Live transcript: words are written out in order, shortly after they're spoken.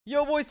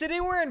Yo, boys,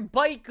 today we're in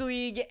Bike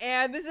League,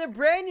 and this is a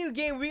brand new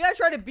game. We gotta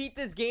try to beat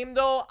this game,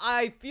 though.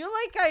 I feel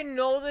like I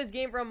know this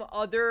game from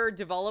other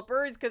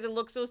developers because it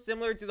looks so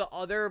similar to the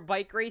other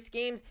bike race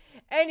games.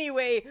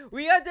 Anyway,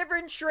 we got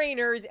different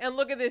trainers, and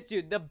look at this,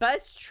 dude. The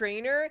best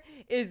trainer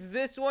is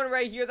this one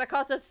right here that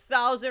costs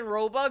 1,000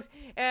 Robux,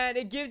 and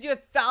it gives you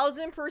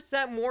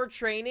 1,000% more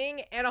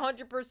training and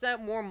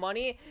 100% more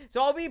money.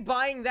 So I'll be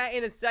buying that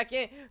in a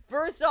second.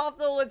 First off,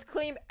 though, let's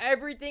claim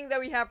everything that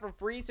we have for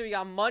free. So we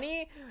got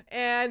money,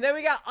 and then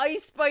we got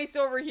Ice Spice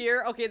over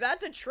here. Okay,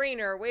 that's a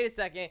trainer. Wait a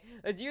second.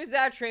 Let's use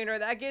that trainer.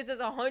 That gives us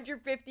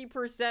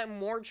 150%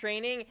 more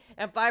training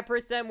and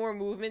 5% more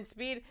movement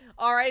speed.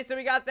 All right, so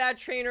we got that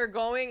trainer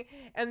going.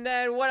 And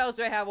then what else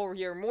do I have over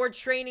here? More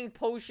training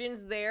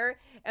potions there.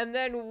 And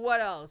then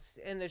what else?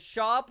 In the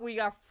shop, we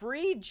got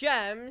free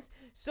gems.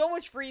 So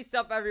much free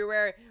stuff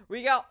everywhere.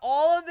 We got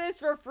all of this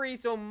for free.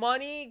 So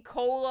money,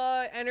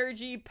 cola,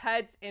 energy,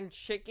 pets, and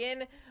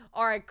chicken.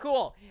 All right,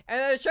 cool. And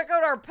then check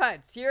out our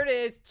pets. Here it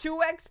is,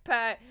 2x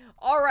pet.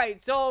 All right,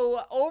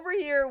 so over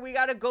here, we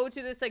got to go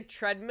to this, like,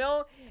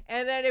 treadmill.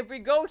 And then if we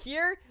go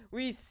here,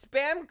 we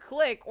spam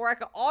click, or I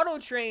can auto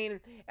train,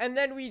 and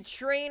then we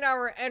train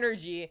our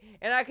energy.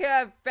 And I can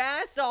have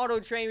fast auto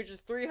train, which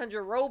is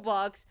 300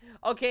 Robux.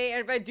 Okay,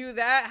 and if I do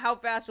that, how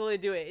fast will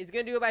it do it? It's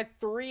going to do it by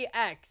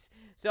 3x.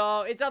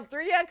 So it's on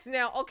 3x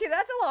now. Okay,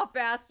 that's a lot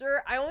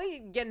faster. I only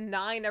get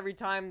 9 every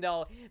time,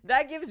 though.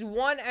 That gives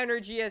 1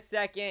 energy a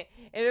second.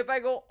 And if I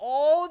go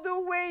all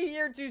the way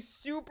here to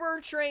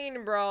super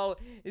train, bro,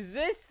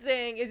 this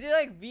thing, is it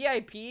like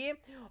VIP?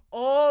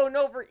 Oh,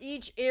 no, for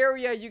each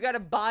area, you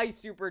gotta buy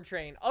super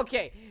train.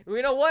 Okay,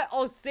 you know what?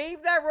 I'll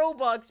save that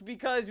Robux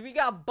because we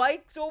got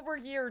bikes over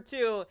here,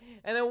 too.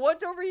 And then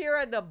what's over here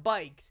at the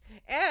bikes?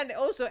 And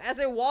also, as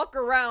I walk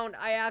around,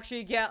 I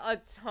actually get a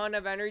ton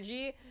of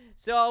energy.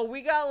 So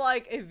we got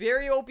like a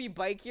very OP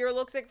bike here,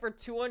 looks like, for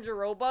 200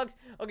 Robux.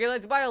 Okay,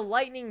 let's buy a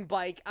lightning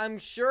bike. I'm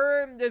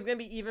sure there's gonna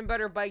be even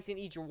better bikes in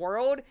each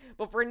world,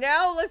 but for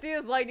now, let's see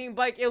this lightning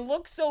bike. It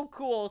looks so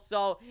cool,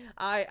 so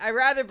I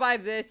rather buy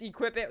this,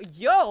 equip it.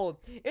 Yo,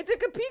 it's a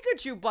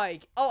Pikachu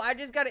bike. Oh, I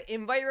just got an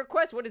invite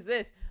request. What is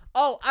this?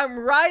 Oh, I'm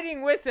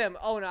riding with him.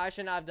 Oh, no, I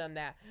should not have done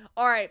that.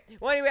 All right.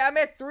 Well, anyway, I'm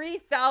at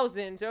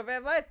 3,000. So if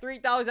I'm at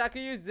 3,000, I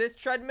could use this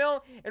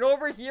treadmill. And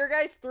over here,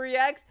 guys,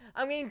 3x,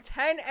 I'm getting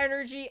 10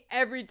 energy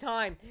every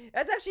time.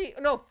 That's actually,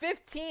 no,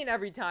 15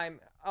 every time.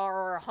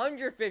 Or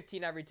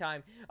 115 every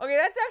time. Okay,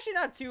 that's actually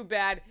not too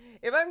bad.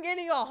 If I'm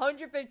getting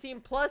 115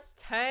 plus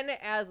 10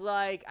 as,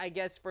 like, I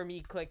guess for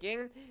me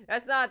clicking,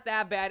 that's not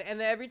that bad. And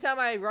then every time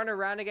I run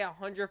around, I get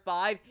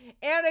 105.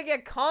 And I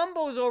get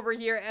combos over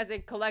here as I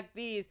collect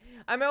these.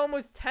 I'm at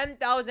almost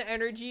 10,000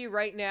 energy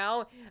right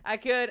now. I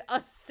could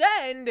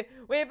ascend.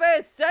 Wait, if I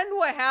ascend,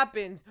 what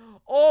happens?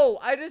 Oh,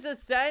 I just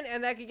ascend,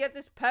 and I could get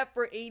this pet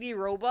for 80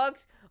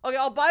 Robux. Okay,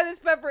 I'll buy this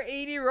pet for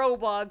 80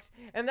 Robux,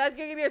 and that's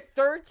gonna give me a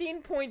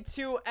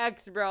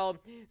 13.2x, bro.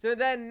 So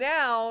then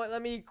now,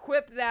 let me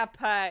equip that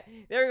pet.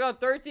 There we go,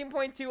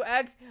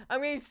 13.2x.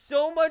 I'm getting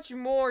so much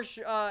more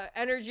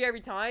energy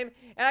every time,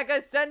 and I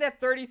can send at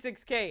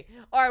 36k.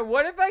 All right,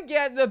 what if I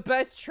get the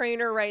best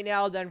trainer right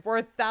now, then, for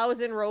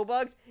 1,000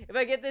 Robux? If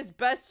I get this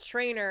best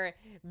trainer,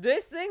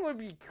 this thing would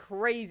be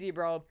crazy,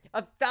 bro.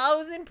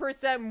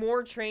 1,000%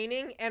 more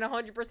training and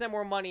 100%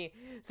 more money.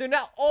 So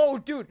now, oh,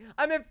 dude,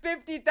 I'm at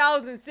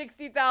 50,000.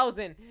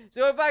 60,000.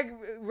 So if I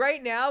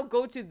right now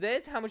go to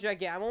this, how much do I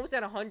get? I'm almost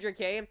at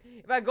 100k.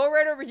 If I go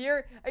right over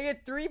here, I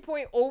get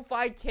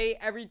 3.05k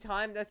every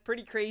time. That's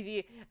pretty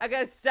crazy. I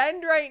gotta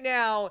send right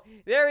now.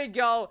 There we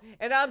go.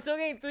 And I'm still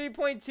getting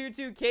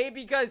 3.22k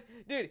because,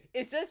 dude,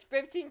 it says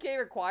 15k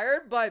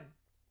required, but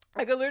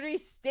I could literally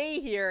stay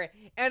here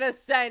and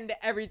ascend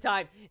every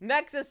time.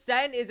 Next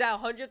ascend is at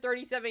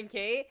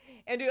 137k.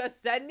 And dude,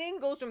 ascending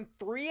goes from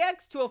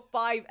 3x to a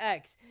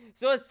 5x.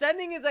 So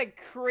ascending is like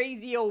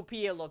crazy OP,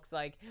 it looks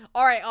like.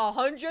 Alright,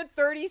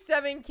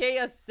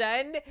 137k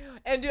ascend.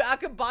 And dude, I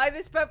could buy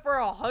this pet for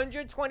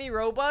 120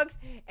 Robux.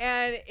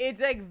 And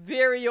it's like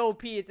very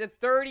OP. It's a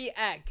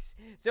 30x.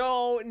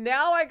 So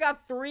now I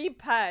got 3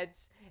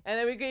 pets. And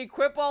then we can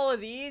equip all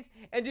of these.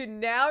 And dude,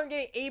 now I'm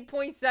getting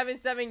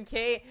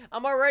 8.77k.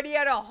 I'm already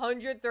at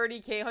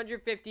 130k,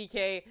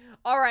 150k.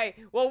 Alright,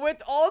 well,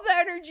 with all the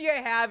energy I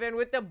have and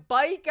with the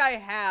bike I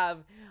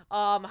have,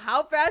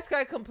 how fast can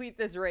I complete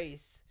this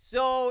race?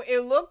 So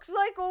it looks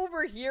like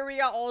over here we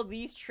got all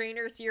these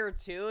trainers here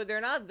too. They're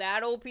not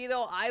that OP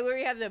though. I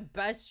literally have the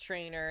best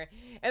trainer.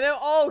 And then,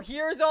 oh,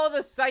 here's all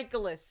the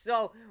cyclists.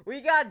 So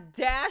we got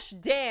Dash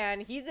Dan.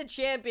 He's a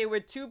champion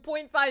with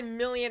 2.5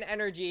 million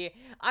energy.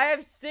 I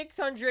have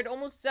 600,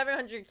 almost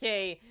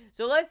 700k.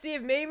 So let's see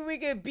if maybe we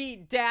can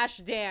beat Dash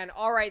Dan.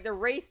 All right, the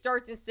race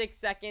starts in 6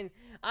 seconds.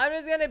 I'm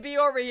just gonna be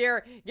over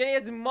here getting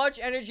as much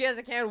energy as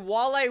I can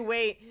while I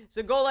wait.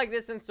 So go like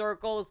this in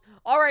circles.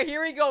 All right,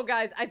 here we go,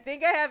 guys. I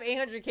think I have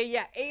 800k.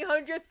 Yeah,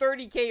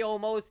 830k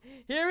almost.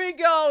 Here we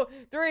go.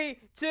 3,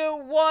 2,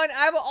 1. I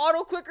have an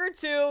auto clicker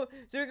too,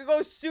 so we can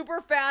go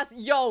super fast.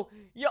 Yo,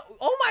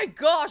 oh my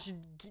gosh,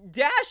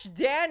 Dash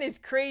Dan is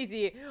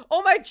crazy.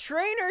 Oh, my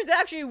trainer is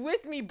actually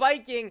with me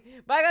biking,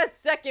 but I got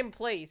second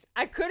place.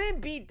 I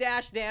couldn't beat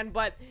Dash Dan,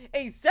 but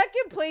a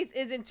second place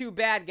isn't too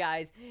bad,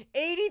 guys.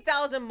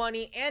 80,000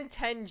 money and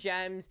 10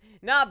 gems,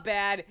 not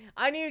bad.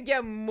 I need to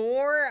get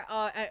more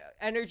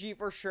energy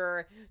for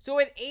sure. So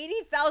with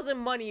 80,000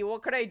 money,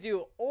 what could I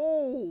do?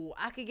 Oh,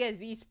 I could get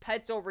these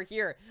pets over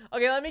here.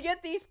 Okay, let me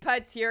get these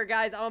pets here,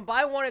 guys. I'm gonna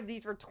buy one of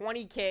these for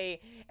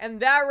 20k, and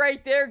that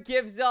right there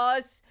gives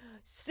us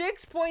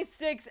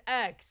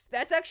 6.6x.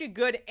 That's actually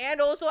good. And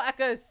also I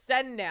can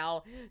ascend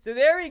now. So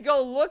there we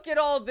go. Look at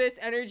all this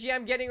energy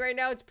I'm getting right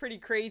now. It's pretty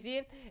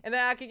crazy. And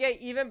then I could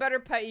get even better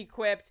pet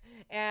equipped.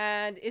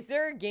 And is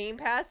there game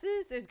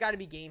passes? There's got to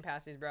be game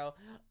passes, bro.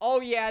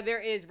 Oh yeah,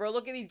 there is, bro.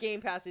 Look at these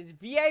game passes.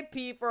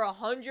 VIP for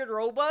 100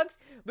 Robux,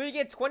 but you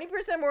get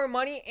 20% more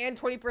money and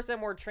 20%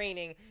 more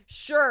training.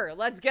 Sure,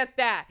 let's get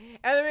that. And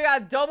then we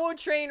got double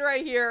train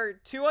right here,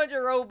 200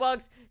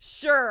 Robux.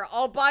 Sure,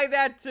 I'll buy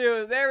that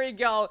too. There we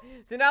go.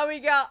 So now we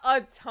got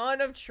a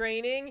ton of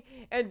training.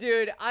 And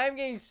dude, I'm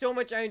getting so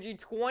much energy,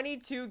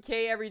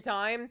 22k every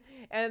time.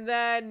 And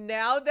then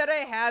now that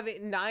I have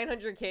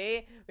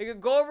 900k, we could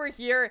go over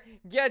here,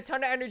 get a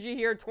ton of energy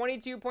here,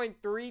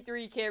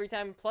 22.33k every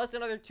time, plus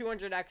another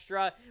 200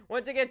 extra.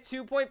 Once I get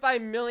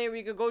 2.5 million,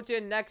 we could go to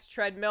the next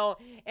treadmill.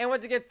 And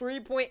once I get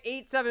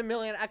 3.87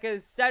 million, I could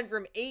ascend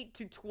from 8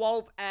 to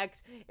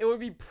 12x. It would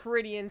be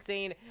pretty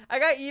insane. I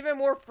got even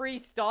more free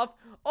stuff.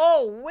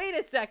 Oh, wait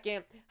a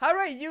second. How do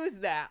I use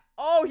that?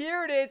 Oh,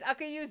 here it is. I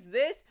could use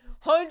this.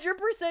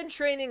 100%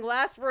 training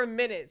lasts for a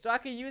minute. So I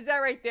could use that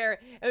right there.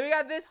 And we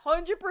got this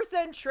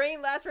 100%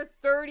 train lasts for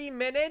 30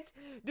 minutes.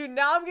 Dude,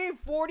 now I'm getting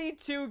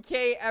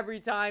 42k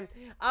every time.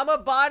 I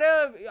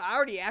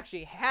already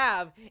actually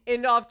have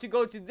enough to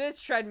go to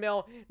this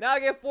treadmill. Now I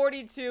get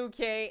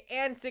 42k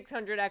and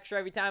 600 extra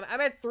every time.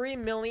 I'm at 3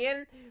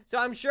 million. So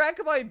I'm sure I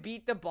could probably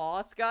beat the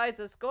boss, guys.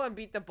 Let's go and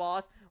beat the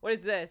boss. What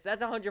is this?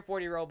 That's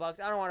 140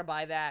 Robux. I don't want to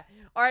buy that.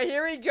 All right,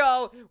 here we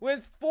go.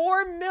 With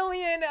 4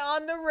 million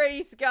on the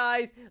race,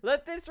 guys.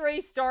 Let this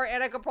race start,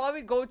 and I could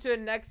probably go to the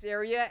next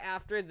area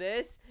after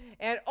this.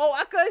 And, oh,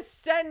 I could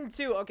ascend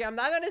too. Okay, I'm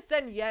not going to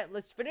ascend yet.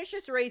 Let's finish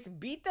this race,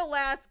 beat the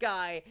last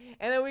guy,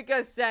 and then we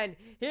can ascend.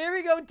 Here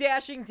we go,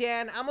 Dashing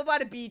Dan. I'm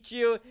about to beat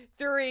you.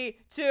 3,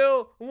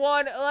 2,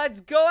 1. Let's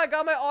go. I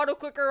got my auto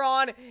clicker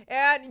on,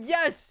 and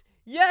yes!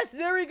 Yes,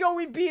 there we go.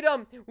 We beat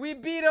him. We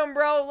beat him,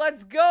 bro.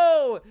 Let's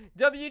go.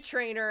 W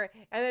trainer.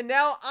 And then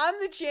now I'm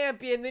the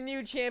champion, the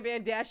new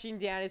champion. Dashing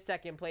Dan is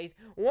second place.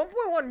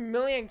 1.1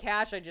 million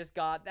cash I just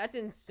got. That's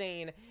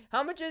insane.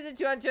 How much is it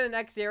to enter the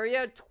next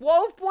area?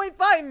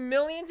 12.5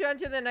 million to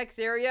enter the next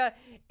area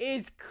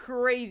is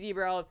crazy,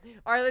 bro. All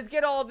right, let's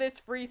get all this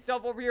free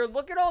stuff over here.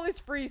 Look at all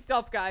this free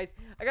stuff, guys.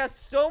 I got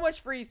so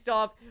much free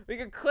stuff. We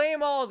could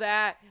claim all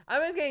that.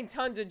 I'm just getting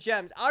tons of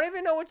gems. I don't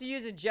even know what to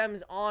use the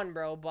gems on,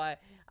 bro,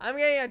 but I'm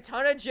getting a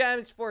ton of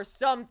gems for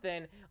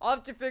something. I'll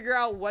have to figure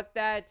out what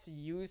that's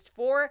used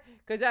for,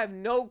 because I have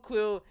no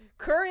clue.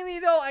 Currently,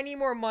 though, I need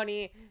more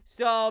money.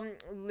 So,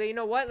 you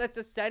know what? Let's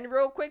ascend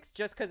real quick,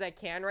 just because I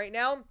can right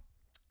now.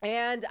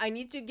 And I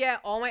need to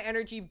get all my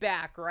energy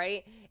back,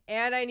 right?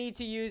 And I need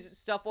to use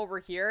stuff over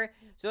here.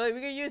 So we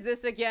can use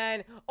this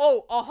again.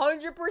 Oh,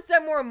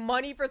 100% more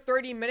money for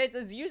 30 minutes.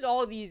 Let's use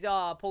all of these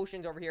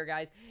potions over here,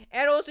 guys.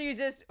 And also use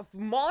this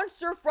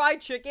monster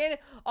fried chicken.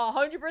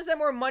 100%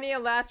 more money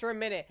and lasts for a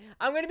minute.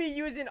 I'm going to be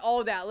using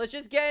all that. Let's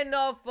just get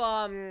enough,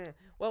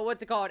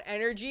 what's it called?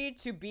 Energy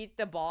to beat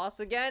the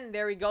boss again.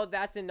 There we go.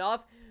 That's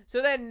enough.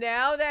 So then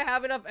now that I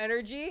have enough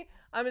energy,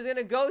 I'm just going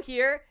to go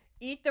here,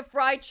 eat the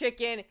fried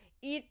chicken,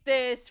 eat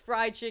this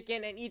fried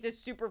chicken, and eat this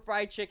super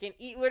fried chicken.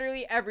 Eat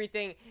literally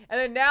everything. And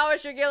then now I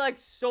should get like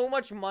so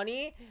much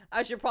money.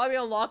 I should probably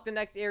unlock the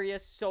next area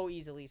so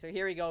easily. So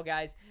here we go,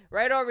 guys.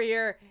 Right over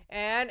here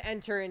and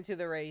enter into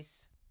the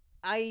race.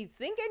 I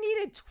think I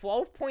needed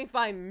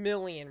 12.5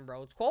 million,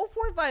 bro.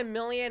 12.5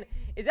 million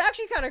is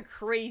actually kind of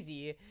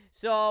crazy.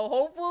 So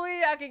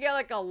hopefully I could get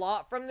like a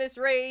lot from this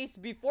race.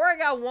 Before I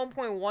got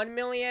 1.1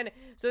 million.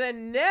 So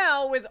then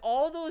now with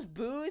all those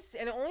boosts,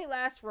 and it only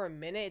lasts for a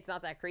minute. It's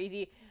not that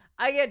crazy.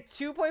 I get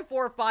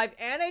 2.45,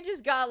 and I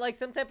just got like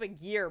some type of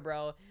gear,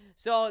 bro.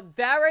 So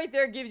that right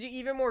there gives you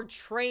even more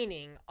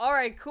training. All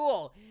right,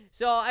 cool.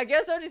 So I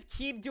guess I'll just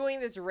keep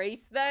doing this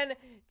race then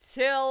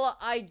till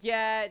I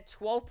get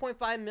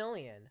 12.5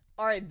 million.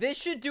 All right, this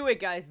should do it,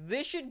 guys.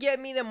 This should get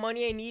me the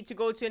money I need to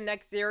go to the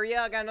next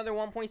area. I got another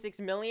 1.6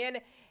 million.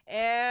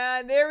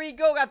 And there we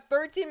go. Got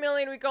 13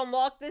 million. We can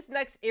unlock this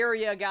next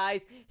area,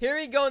 guys. Here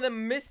we go in the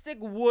Mystic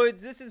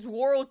Woods. This is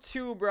World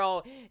 2,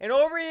 bro. And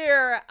over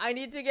here, I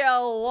need to get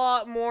a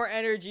lot more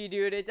energy,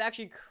 dude. It's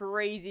actually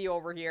crazy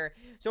over here.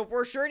 So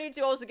for sure, need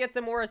to also get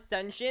some more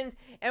ascensions.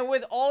 And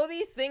with all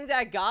these things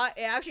I got,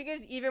 it actually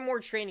gives even more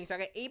training. So I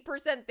got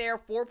 8% there,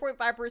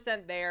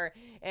 4.5% there.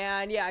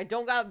 And yeah, I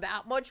don't got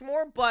that much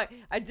more, but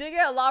I did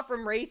get a lot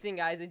from racing,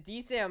 guys. A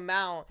decent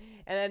amount.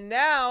 And then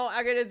now,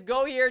 I can just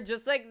go here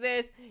just like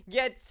this.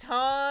 Get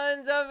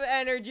tons of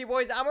energy,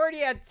 boys. I'm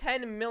already at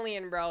 10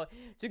 million, bro.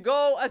 To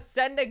go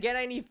ascend again,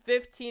 I need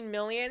 15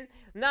 million.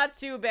 Not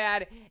too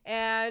bad.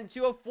 And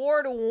to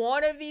afford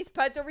one of these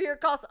pets over here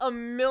costs $1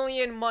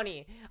 million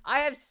money. I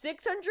have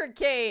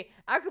 600k.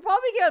 I could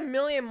probably get $1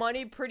 million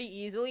money pretty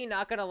easily,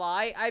 not gonna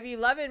lie. I have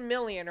 11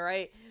 million,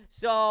 right?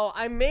 So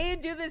I may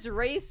do this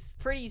race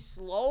pretty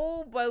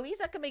slow, but at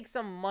least I can make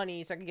some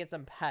money so I can get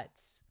some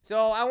pets.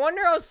 So I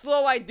wonder how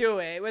slow I do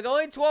it. With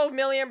only 12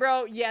 million,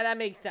 bro. Yeah, that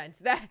makes sense.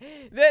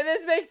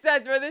 This makes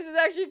sense, bro. This is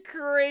actually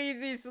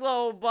crazy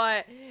slow,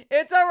 but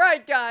it's all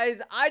right,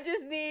 guys. I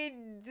just need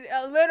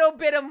a little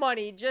bit of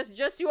money just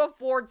to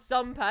afford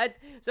some pets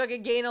so I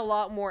can gain a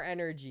lot more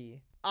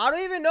energy. I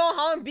don't even know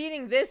how I'm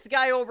beating this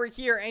guy over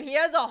here, and he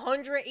has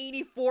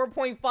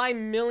 184.5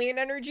 million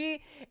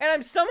energy, and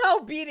I'm somehow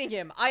beating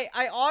him.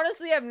 I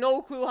honestly have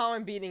no clue how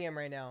I'm beating him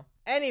right now.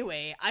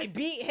 Anyway, I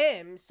beat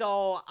him,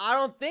 so I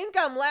don't think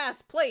I'm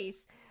last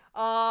place.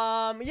 Yeah,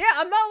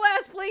 I'm not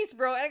last place,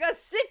 bro, and I got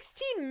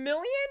 16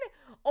 million?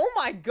 Oh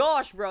my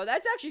gosh, bro,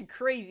 that's actually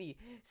crazy.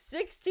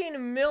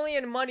 16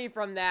 million money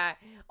from that.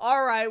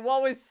 All right,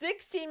 well, with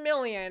 16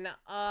 million,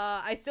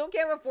 I still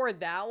can't afford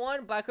that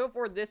one, but I could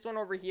afford this one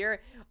over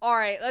here. All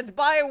right, let's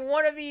buy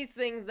one of these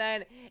things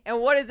then. And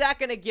what is that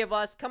gonna give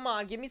us? Come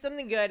on, give me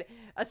something good.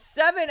 A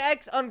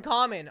 7x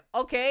uncommon.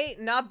 Okay,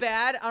 not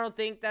bad. I don't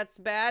think that's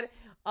bad.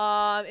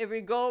 If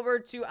we go over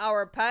to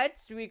our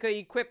pets, we could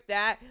equip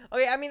that.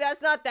 Okay, I mean,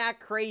 that's not that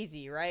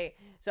crazy, right?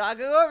 So I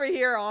could go over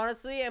here,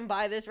 honestly, and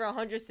buy this for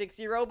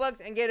 160 Robux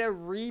and get a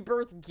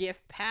rebirth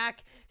gift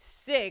pack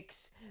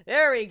 6.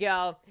 There we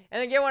go. And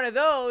then get one of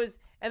those.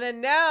 And then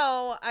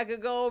now I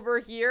could go over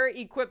here,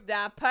 equip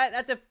that pet.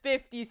 That's a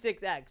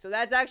 56x. So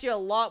that's actually a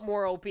lot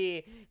more OP.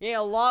 You get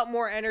a lot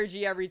more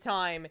energy every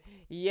time.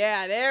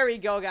 Yeah, there we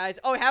go, guys.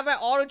 Oh, I have my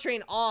auto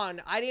train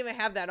on. I didn't even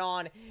have that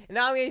on. And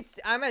now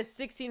I'm at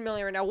 16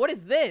 million right now. What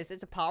is this?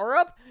 It's a power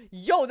up?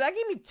 Yo, that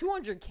gave me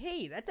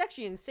 200k. That's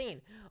actually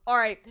insane. All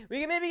right,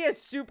 we can maybe get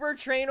super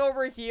train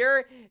over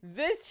here.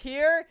 This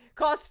here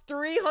costs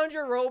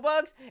 300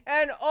 Robux.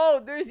 And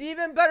oh, there's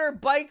even better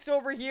bikes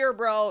over here,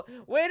 bro.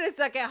 Wait a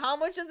second. How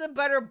much does a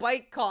better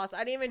bike cost? I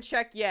didn't even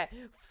check yet.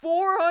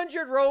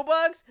 400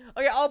 Robux.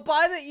 Okay, I'll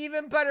buy the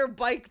even better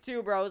bike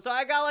too, bro. So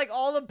I got like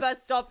all the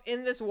best stuff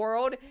in this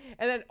world.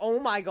 And then, oh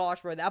my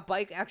gosh, bro, that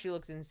bike actually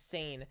looks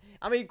insane.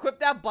 I'm gonna equip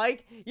that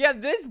bike. Yeah,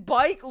 this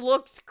bike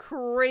looks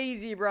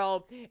crazy,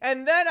 bro.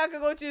 And then I could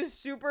go to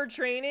super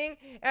training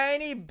and I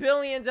need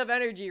billions of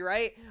energy,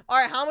 right? All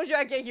right, how much do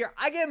I get here?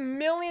 I get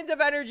millions of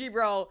energy,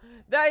 bro.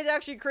 That is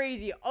actually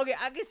crazy. Okay,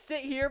 I can sit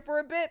here for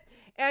a bit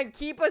and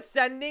keep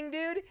ascending,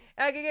 dude.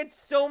 And I can get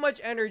so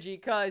much energy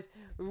because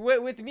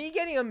with me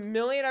getting 1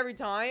 million every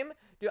time,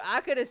 dude,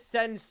 I could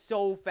ascend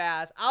so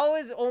fast. I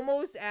was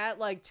almost at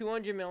like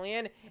 200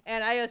 million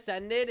and I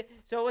ascended.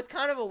 So it was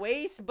kind of a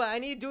waste, but I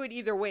need to do it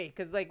either way.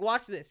 Because like,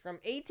 watch this. From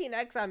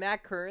 18x I'm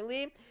at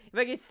currently, if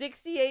I get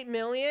 68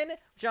 million,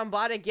 which I'm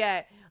about to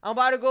get, I'm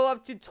about to go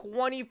up to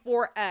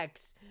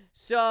 24x.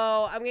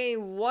 So I'm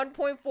getting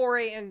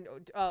 1.48 and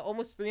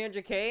almost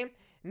 300k.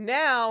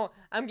 Now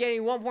I'm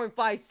getting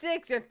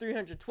 1.56 and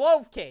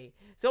 312k.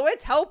 So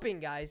it's helping,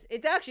 guys.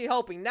 It's actually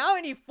helping. Now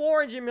I need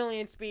 400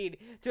 million speed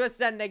to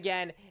ascend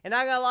again. And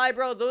I'm gonna lie,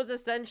 bro, those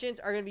ascensions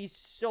are gonna be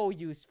so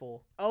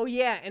useful. Oh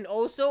yeah, and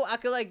also I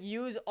could like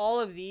use all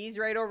of these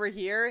right over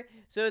here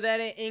so that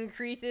it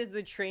increases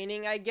the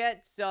training I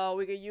get. So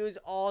we could use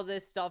all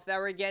this stuff that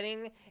we're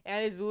getting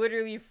and it's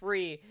literally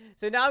free.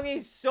 So now I'm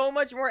getting so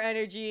much more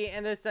energy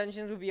and the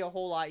ascensions would be a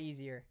whole lot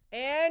easier.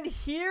 And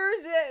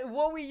here's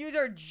what we use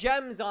our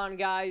gems on,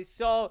 guys.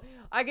 So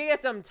I can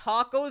get some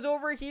tacos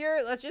over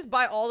here. Let's just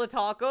buy all the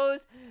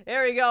tacos.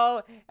 There we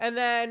go. And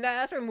then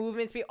that's for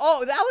movement speed.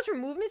 Oh, that was for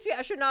movement speed?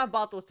 I should not have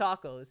bought those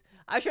tacos.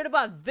 I should have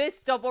bought this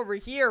stuff over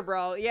here,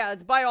 bro. Yeah,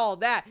 let's buy all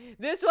that.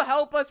 This will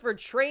help us for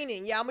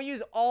training. Yeah, I'm gonna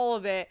use all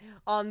of it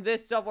on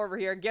this stuff over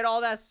here. Get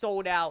all that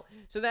sold out.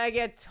 So then I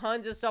get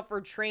tons of stuff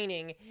for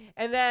training.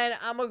 And then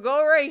I'm gonna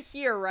go right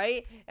here,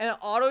 right? And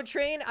auto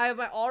train. I have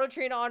my auto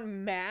train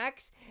on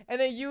max. And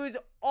then use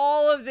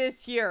all of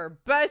this here.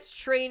 Best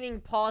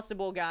training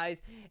possible,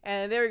 guys.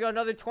 And there we go,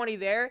 another 20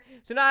 there.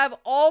 So now I have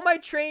all my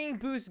training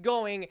boosts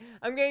going.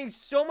 I'm getting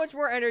so much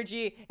more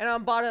energy, and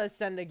I'm about to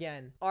ascend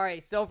again. All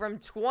right, so from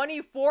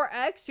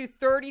 24x to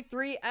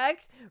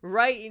 33x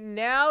right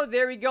now.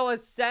 There we go,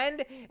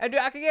 ascend. And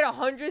dude, I could get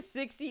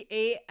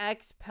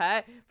 168x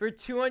pet for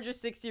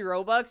 260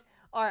 Robux.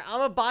 All right, I'm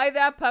gonna buy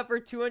that pet for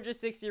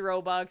 260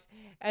 Robux.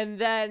 And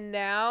then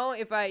now,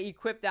 if I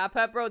equip that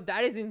pet, bro,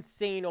 that is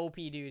insane OP,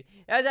 dude.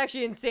 That is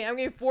actually insane. I'm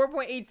getting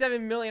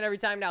 4.87 million every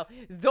time now.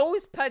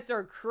 Those pets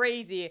are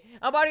crazy.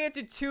 I'm about to get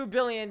to 2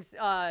 billion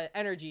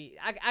energy.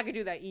 I could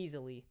do that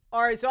easily.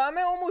 All right, so I'm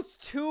at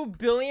almost 2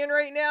 billion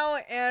right now.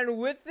 And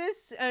with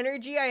this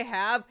energy I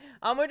have,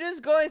 I'm gonna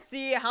just go and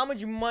see how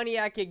much money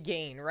I could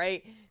gain,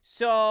 right?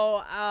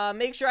 So,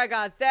 make sure I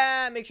got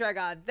that, make sure I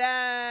got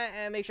that,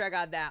 and make sure I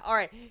got that. All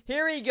right,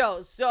 here we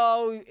go.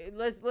 So,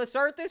 let's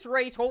start this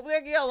race. Hopefully,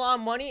 I can get a lot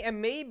of money,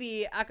 and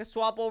maybe I could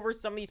swap over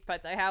some of these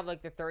pets. I have,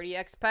 like, the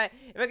 30x pet.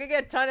 If I could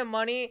get a ton of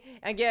money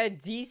and get a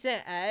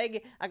decent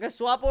egg, I could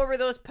swap over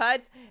those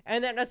pets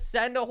and then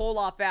ascend a whole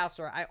lot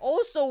faster. I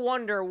also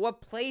wonder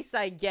what place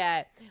I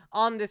get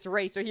on this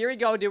race. So, here we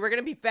go, dude. We're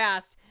gonna be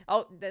fast.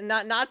 Oh,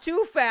 not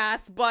too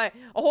fast, but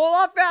a whole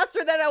lot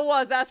faster than I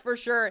was, that's for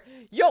sure.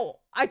 Yo,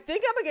 I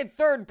think I'm gonna get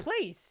 3rd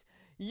place.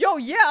 Yo,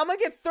 yeah, I'm gonna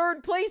get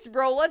 3rd place,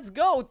 bro. Let's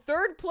go.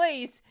 3rd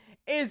place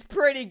is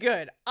pretty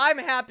good. I'm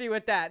happy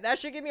with that. That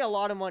should give me a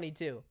lot of money,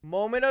 too.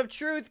 Moment of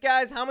truth,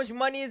 guys. How much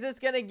money is this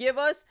gonna give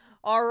us?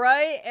 All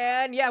right,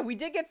 and yeah, we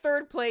did get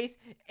 3rd place.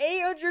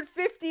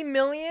 850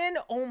 million.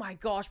 Oh my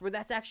gosh, bro,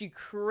 that's actually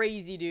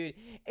crazy, dude.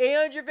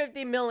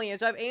 850 million.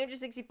 So I have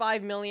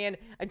 865 million.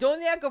 I don't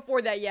think I can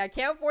afford that. Yeah, I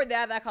can't afford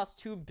that. That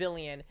costs 2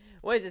 billion.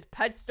 What is this?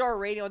 Pet star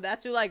rating. Oh,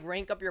 that's to like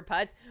rank up your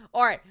pets.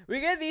 All right, we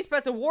get these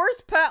pets. The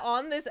worst pet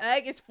on this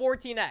egg is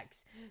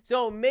 14x.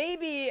 So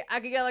maybe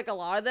I could get like a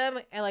lot of them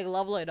and like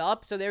level it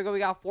up. So there we go. We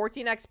got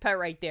 14x pet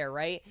right there,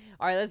 right?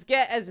 All right, let's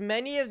get as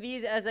many of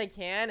these as I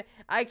can.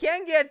 I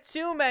can't get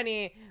too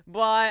many,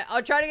 but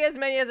I'll try to get as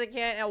many as I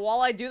can. And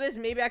while I do this,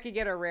 maybe I could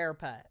get a rare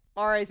pet.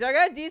 All right, so I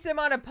got a decent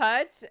amount of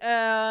pets,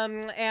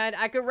 and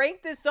I could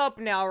rank this up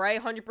now,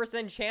 right?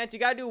 100% chance. You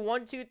gotta do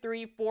 1, 2,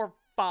 3, 4,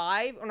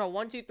 5. Oh no,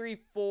 1, 2, 3,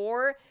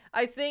 4.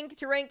 I think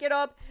to rank it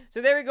up.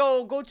 So there we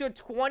go. Go to a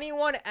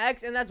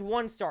 21x, and that's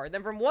 1 star.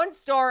 Then from 1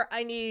 star,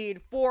 I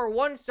need 4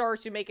 1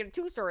 stars to make it a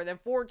 2 star. Then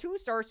 4 2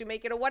 stars to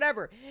make it a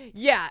whatever.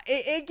 Yeah,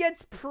 it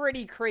gets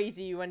pretty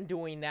crazy when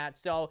doing that.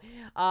 So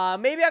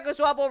maybe I could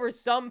swap over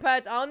some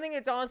pets. I don't think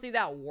it's honestly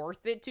that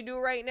worth it to do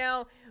right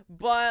now.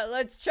 But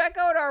let's check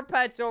out our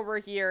pets over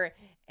here.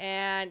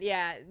 And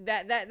yeah,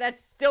 that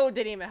still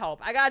didn't even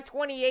help. I got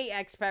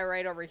 28x pet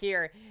right over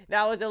here.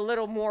 That was a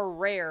little more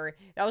rare.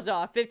 That was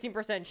a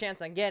 15% chance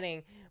on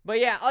getting. But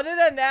yeah, other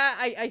than that,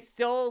 I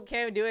still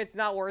can't do it. It's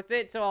not worth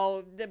it.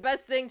 So the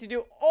best thing to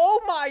do.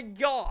 Oh my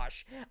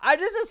gosh. I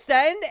just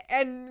ascend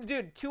and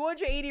dude,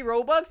 280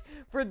 Robux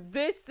for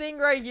this thing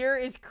right here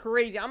is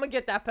crazy. I'm gonna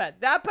get that pet.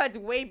 That pet's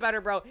way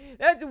better, bro.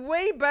 That's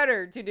way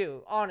better to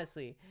do,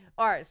 honestly.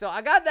 All right, so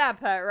I got that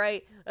pet,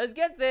 right? Let's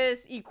get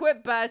this.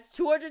 Equip best,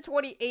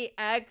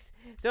 228x.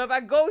 So if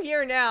I go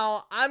here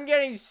now, I'm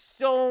getting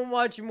so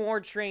much more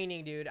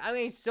training, dude. I'm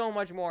getting so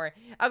much more.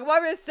 I could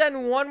probably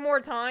send one more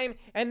time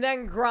and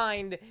then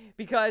grind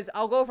because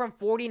I'll go from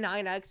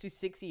 49x to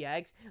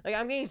 60x. Like,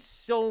 I'm getting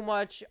so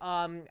much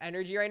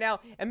energy right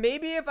now. And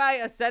maybe if I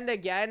ascend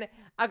again,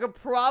 I could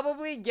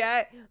probably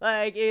get,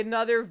 like,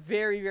 another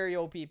very, very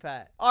OP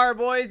pet. All right,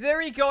 boys, there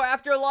we go.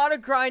 After a lot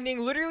of grinding,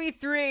 literally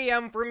 3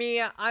 a.m. for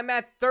me, I'm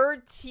at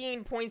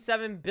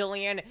 13.7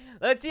 billion.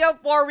 Let's see how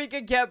far we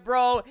could get,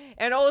 bro.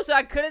 And also,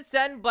 I could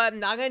ascend, but I'm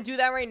not going to do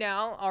that right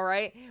now, all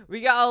right?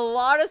 We got a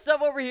lot of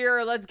stuff over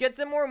here. Let's get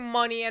some more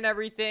money and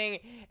everything.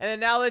 And then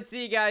now, let's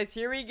see, guys.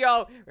 Here we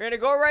go. We're going to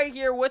go right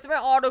here with my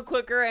auto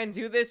clicker and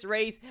do this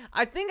race.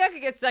 I think I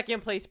could get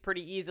 2nd place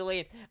pretty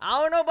easily. I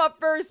don't know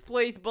about 1st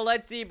place, but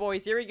let's see,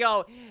 boys. Here we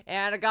go.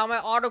 And I got my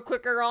auto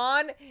clicker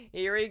on.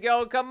 Here we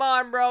go. Come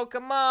on, bro.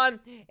 Come on.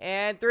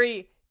 And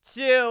 3,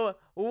 2,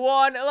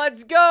 1.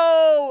 Let's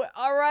go.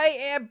 All right.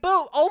 And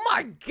boom. Oh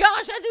my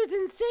gosh. That dude's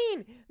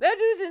insane. That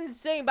dude's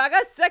insane. But I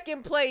got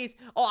 2nd place.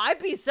 Oh, I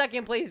beat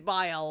 2nd place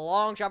by a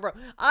long shot, bro.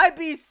 I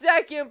beat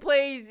 2nd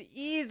place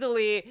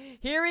easily.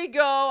 Here we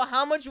go.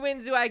 How much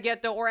wins do I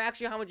get, though? Or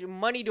actually, how much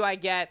money do I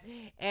get?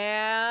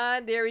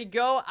 And there we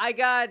go. I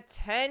got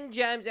 10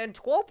 gems and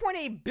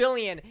 12.8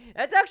 billion.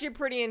 That's actually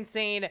pretty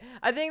insane.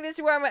 I think this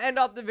is where I'm going to end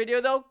off the video,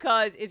 though,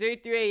 because it's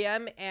 3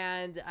 a.m.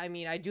 And, I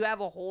mean, I do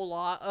have a whole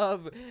lot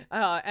of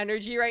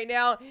energy right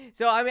now.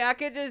 So, I mean, I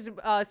could just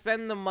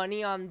spend the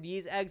money on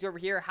these eggs over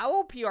here. How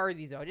OP are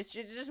these, though?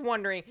 Just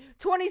wondering.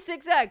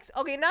 26x.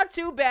 Okay, not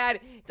too bad.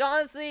 It's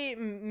honestly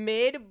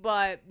mid,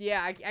 but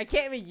yeah, I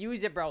can't even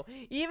use it, bro.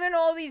 Even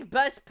all these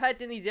best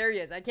pets in these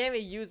areas, I can't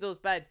even use those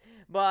pets.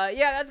 But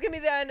yeah, that's gonna be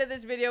the end of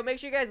this video. Make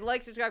sure you guys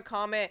like, subscribe,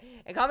 comment,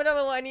 and comment down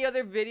below any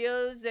other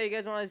videos that you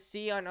guys want to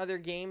see on other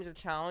games or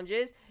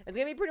challenges. That's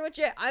gonna be pretty much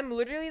it. I'm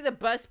literally the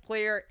best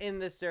player in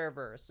the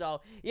server.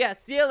 So yeah,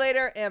 see you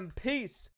later and peace.